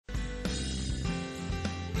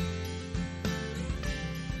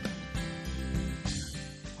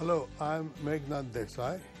Hello, I'm Meghnad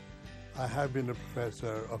Desai. I have been a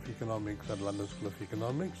professor of economics at London School of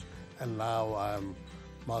Economics, and now I'm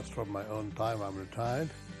master of my own time. I'm retired.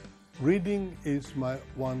 Reading is my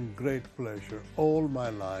one great pleasure. All my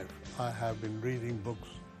life, I have been reading books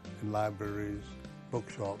in libraries,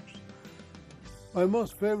 bookshops. My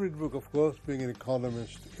most favorite book, of course, being an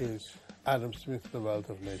economist, is Adam Smith's The Wealth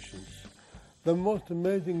of Nations. The most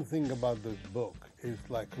amazing thing about this book is,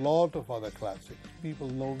 like a lot of other classics, people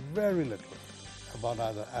know very little about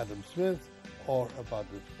either Adam Smith or about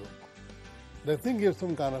this book. They think he's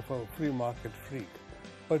some kind of a free market freak,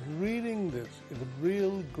 but reading this is a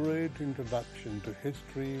real great introduction to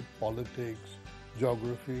history, politics,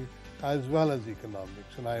 geography, as well as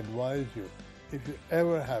economics. And I advise you, if you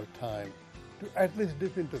ever have time, to at least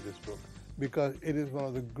dip into this book, because it is one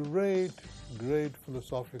of the great, great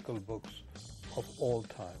philosophical books of all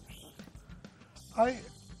times.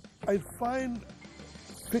 I find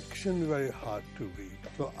fiction very hard to read,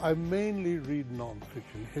 so I mainly read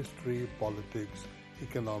non-fiction, history, politics,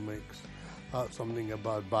 economics, something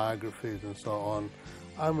about biographies and so on.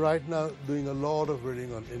 I'm right now doing a lot of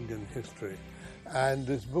reading on Indian history, and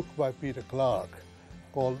this book by Peter Clarke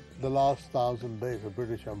called The Last 1,000 Days of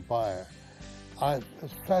British Empire has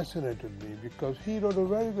fascinated me, because he wrote a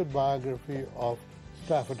very good biography of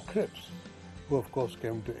Stafford Cripps, who of course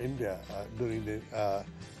came to India during the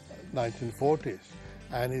 1940s,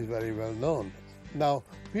 and he's very well known. Now,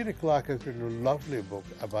 Peter Clarke has written a lovely book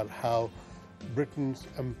about how Britain's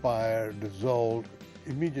empire dissolved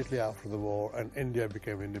immediately after the war and India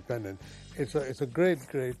became independent. It's a great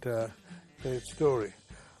story.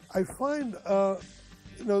 I find,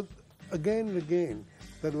 again and again,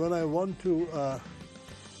 that when I want to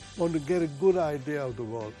get a good idea of the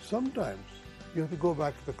world, sometimes you have to go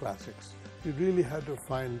back to the classics. You really have to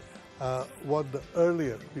find what the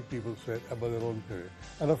earlier people said about their own period.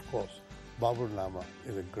 And of course, Baburnama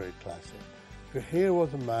is a great classic. Here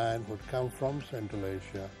was a man who had come from Central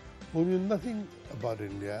Asia, who knew nothing about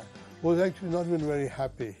India, was actually not even very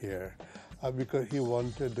happy here, because he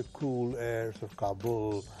wanted the cool airs of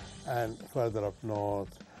Kabul and further up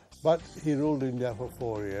north. But he ruled India for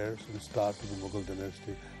 4 years and started the Mughal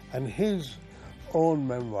dynasty. And his own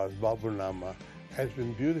memoirs, Baburnama, has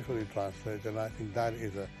been beautifully translated, and I think that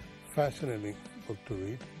is a fascinating book to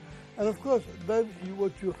read. And of course, then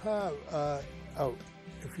what you have,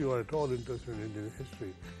 if you are at all interested in Indian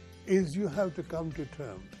history, is you have to come to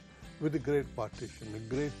terms with the Great Partition, the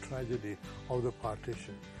great tragedy of the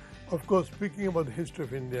partition. Of course, speaking about the history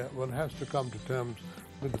of India, one has to come to terms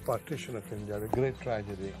with the partition of India, the great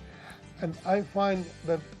tragedy. And I find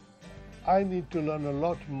that I need to learn a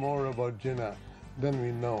lot more about Jinnah than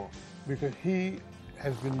we know, because he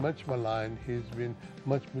has been much maligned, he's been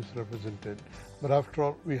much misrepresented. But after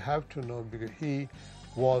all, we have to know, because he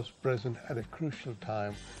was present at a crucial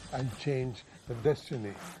time and changed the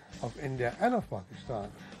destiny of India and of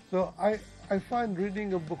Pakistan. So I find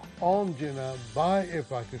reading a book on Jinnah by a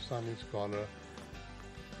Pakistani scholar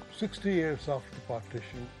 60 years after the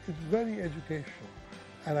partition is very educational,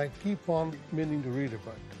 and I keep on meaning to read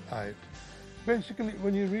about it. Basically,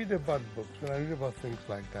 when you read about books, when I read about things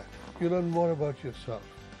like that, you learn more about yourself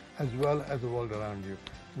as well as the world around you.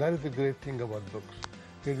 That is the great thing about books.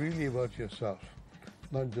 They're really about yourself,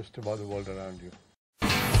 not just about the world around you.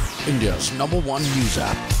 India's #1 news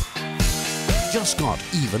app just got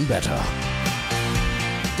even better.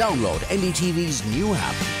 Download NDTV's new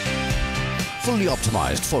app. Fully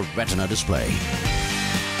optimized for Retina display.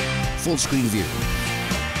 Full screen view.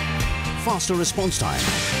 Faster response time.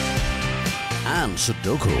 And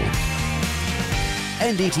Sudoku.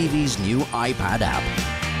 NDTV's new iPad app.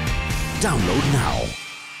 Download now.